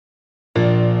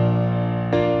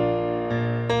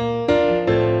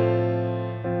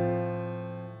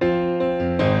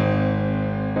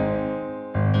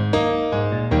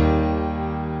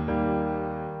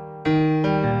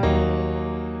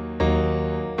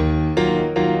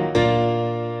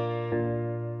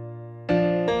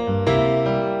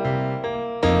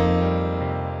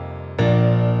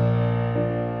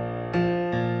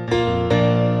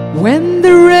when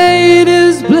the rain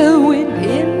is blowing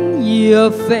in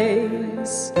your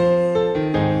face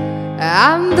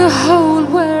and the whole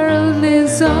world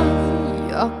is on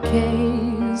your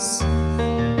case,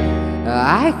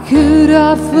 I could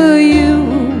offer you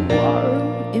a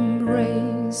warm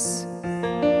embrace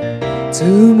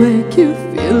to make you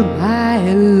feel my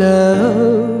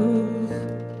love.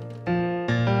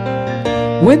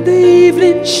 When the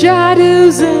evening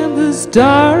shadows and the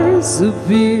stars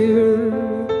appear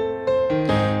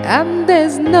and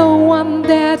there's no one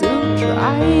there to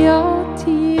dry your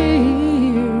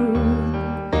tears,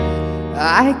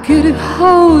 I could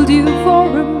hold you for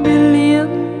 1,000,000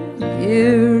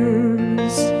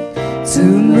 years to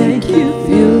make you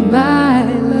feel my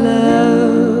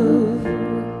love.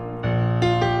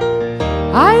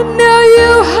 I know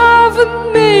you haven't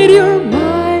made your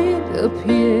mind up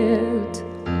yet,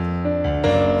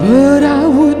 but I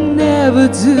would never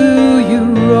do you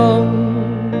wrong.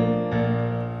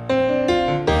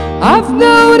 I've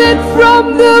known it from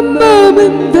the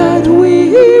moment that we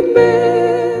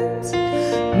met,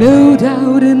 no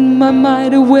doubt in my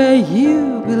mind where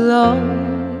you belong.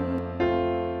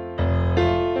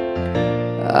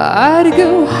 I'd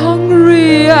go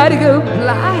hungry, I'd go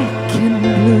black and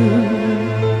blue,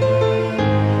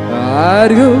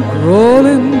 I'd go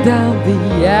crawling down the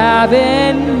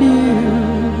avenue.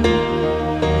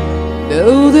 No,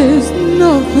 there's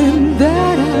nothing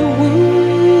that I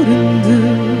wouldn't do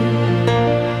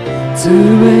to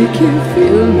make you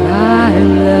feel my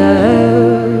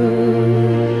love.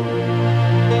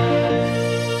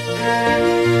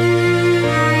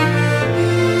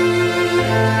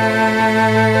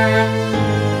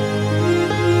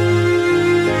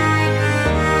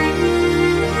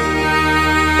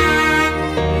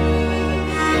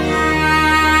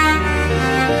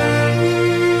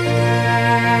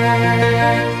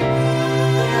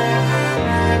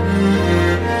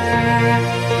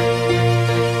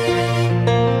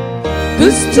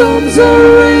 The storms are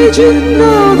raging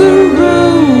on the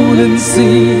rolling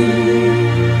sea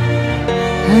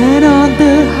and on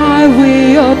the highway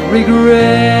of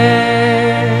regret.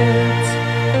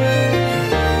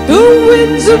 The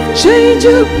winds of change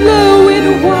are blowing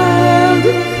wild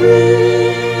and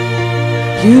free.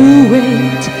 You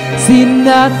ain't seen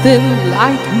nothing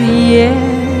like me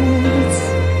yet.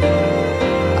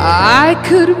 I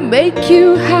could make you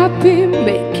happy,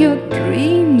 make your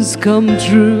dreams come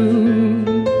true.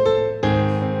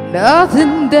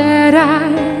 Nothing that I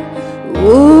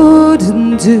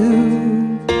wouldn't do.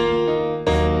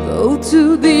 Go to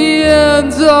the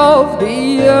ends of the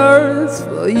earth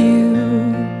for you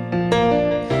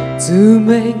to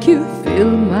make you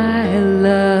feel my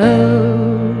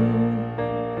love,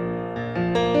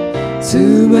 to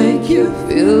make you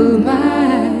feel my